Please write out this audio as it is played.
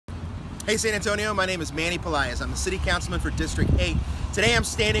Hey San Antonio, my name is Manny Pelaez. I'm the City Councilman for District 8. Today I'm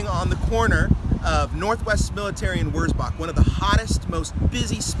standing on the corner of Northwest Military and Wurzbach, one of the hottest, most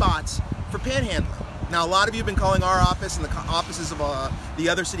busy spots for panhandling. Now, a lot of you have been calling our office and the offices of the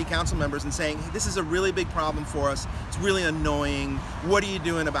other city council members and saying, hey, this is a really big problem for us. It's really annoying. What are you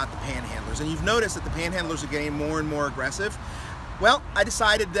doing about the panhandlers? And you've noticed that the panhandlers are getting more and more aggressive. Well, I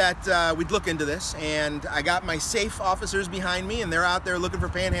decided that we'd look into this, and I got my SAFE officers behind me, and they're out there looking for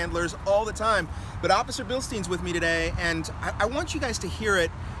panhandlers all the time. But Officer Bilstein's with me today, and I want you guys to hear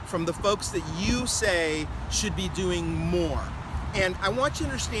it from the folks that you say should be doing more. And I want you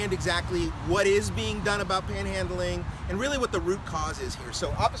to understand exactly what is being done about panhandling and really what the root cause is here.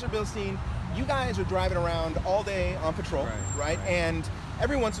 So, Officer Bilstein, you guys are driving around all day on patrol, right? And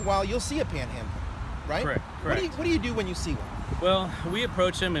every once in a while, you'll see a panhandler, right? Correct. What do you do when you see one? Well, we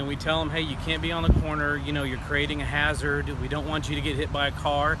approach them and we tell them, hey, you can't be on the corner, you know, you're creating a hazard, we don't want you to get hit by a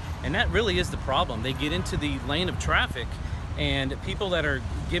car, and that really is the problem. They get into the lane of traffic, and people that are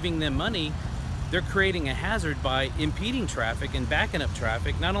giving them money, they're creating a hazard by impeding traffic and backing up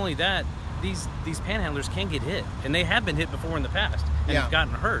traffic. Not only that, these panhandlers can get hit, and they have been hit before in the past and have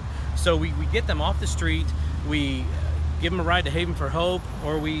gotten hurt. So we get them off the street, we give them a ride to Haven for Hope,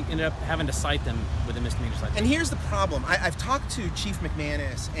 or we ended up having to cite them with a misdemeanor citation. And here's the problem. I've talked to Chief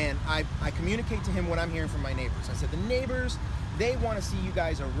McManus, and I communicate to him what I'm hearing from my neighbors. I said, the neighbors, they want to see you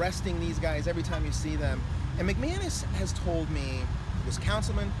guys arresting these guys every time you see them. And McManus has told me, as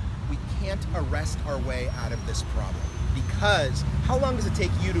councilman, we can't arrest our way out of this problem. Because how long does it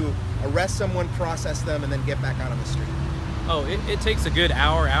take you to arrest someone, process them, and then get back out on the street? Oh, it takes a good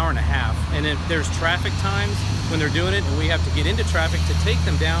hour and a half. And if there's traffic times when they're doing it and we have to get into traffic to take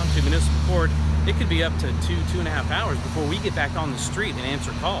them down to municipal court, it could be up to 2.5 hours before we get back on the street and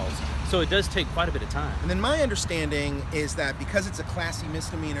answer calls. So it does take quite a bit of time. And then my understanding is that because it's a classy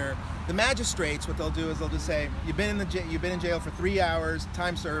misdemeanor, the magistrates, what they'll do is they'll just say, you've been in jail for 3 hours,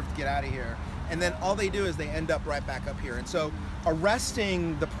 time served, get out of here. And then all they do is they end up right back up here. And so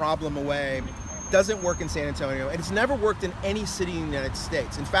arresting the problem away doesn't work in San Antonio, and it's never worked in any city in the United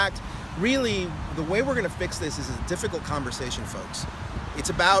States. In fact, really, the way we're gonna fix this is a difficult conversation, folks. It's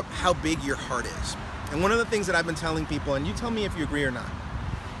about how big your heart is. And one of the things that I've been telling people, and you tell me if you agree or not,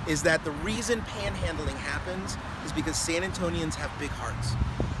 is that the reason panhandling happens is because San Antonians have big hearts.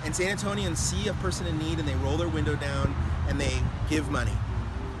 And San Antonians see a person in need and they roll their window down and they give money.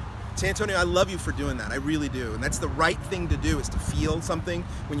 San Antonio, I love you for doing that, I really do. And that's the right thing to do, is to feel something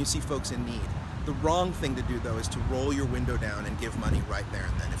when you see folks in need. The wrong thing to do, though, is to roll your window down and give money right there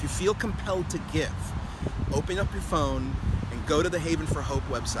and then. If you feel compelled to give, open up your phone and go to the Haven for Hope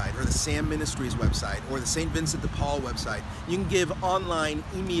website, or the Sam Ministries website, or the St. Vincent de Paul website. You can give online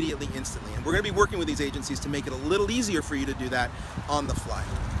immediately, instantly. And we're going to be working with these agencies to make it a little easier for you to do that on the fly.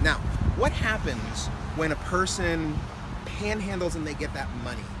 Now, what happens when a person panhandles and they get that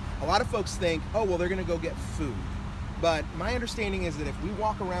money? A lot of folks think, oh, well, they're going to go get food. But my understanding is that if we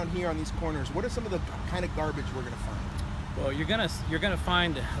walk around here on these corners, what are some of the kind of garbage we're going to find? Well, you're gonna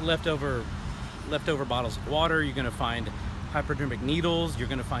find leftover bottles of water. You're gonna find hypodermic needles. You're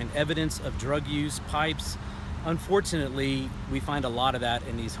gonna find evidence of drug use, pipes. Unfortunately, we find a lot of that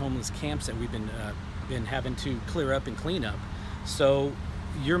in these homeless camps that we've been having to clear up and clean up. So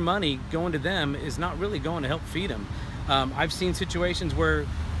your money going to them is not really going to help feed them. I've seen situations where,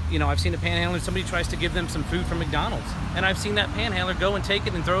 you know, I've seen a panhandler, somebody tries to give them some food from McDonald's, and I've seen that panhandler go and take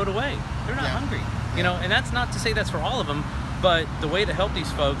it and throw it away. They're not hungry, you know, and that's not to say that's for all of them, but the way to help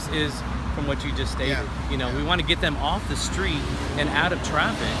these folks is from what you just stated. You know, we want to get them off the street and out of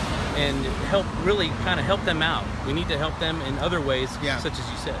traffic and really kind of help them out. We need to help them in other ways, such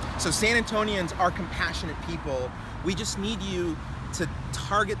as you said. So San Antonians are compassionate people. We just need you to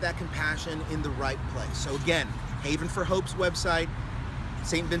target that compassion in the right place. So again, Haven for Hope's website,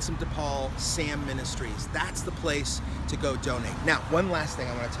 St. Vincent de Paul, Sam Ministries. That's the place to go donate. Now, one last thing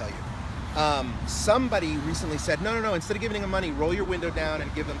I want to tell you. Somebody recently said, no, instead of giving them money, roll your window down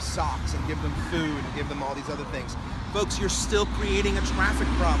and give them socks and give them food and give them all these other things. Folks, you're still creating a traffic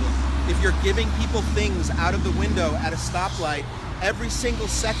problem. If you're giving people things out of the window at a stoplight, every single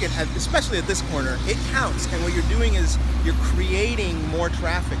second, especially at this corner, it counts. And what you're doing is you're creating more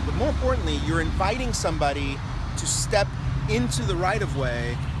traffic. But more importantly, you're inviting somebody to step into the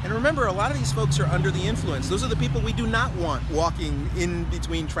right-of-way. And remember, a lot of these folks are under the influence. Those are the people we do not want walking in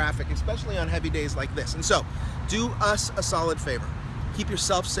between traffic, especially on heavy days like this. And so, do us a solid favor. Keep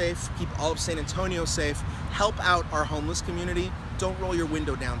yourself safe, keep all of San Antonio safe, help out our homeless community. Don't roll your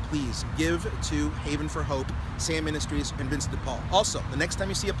window down, please. Give to Haven for Hope, Sam Ministries, and Vincent de Paul. Also, the next time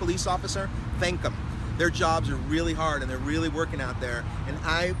you see a police officer, thank them. Their jobs are really hard and they're really working out there. And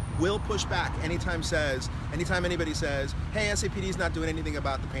I will push back anytime anybody says, hey, SAPD is not doing anything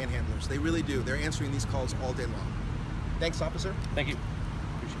about the panhandlers. They really do. They're answering these calls all day long. Thanks, officer. Thank you.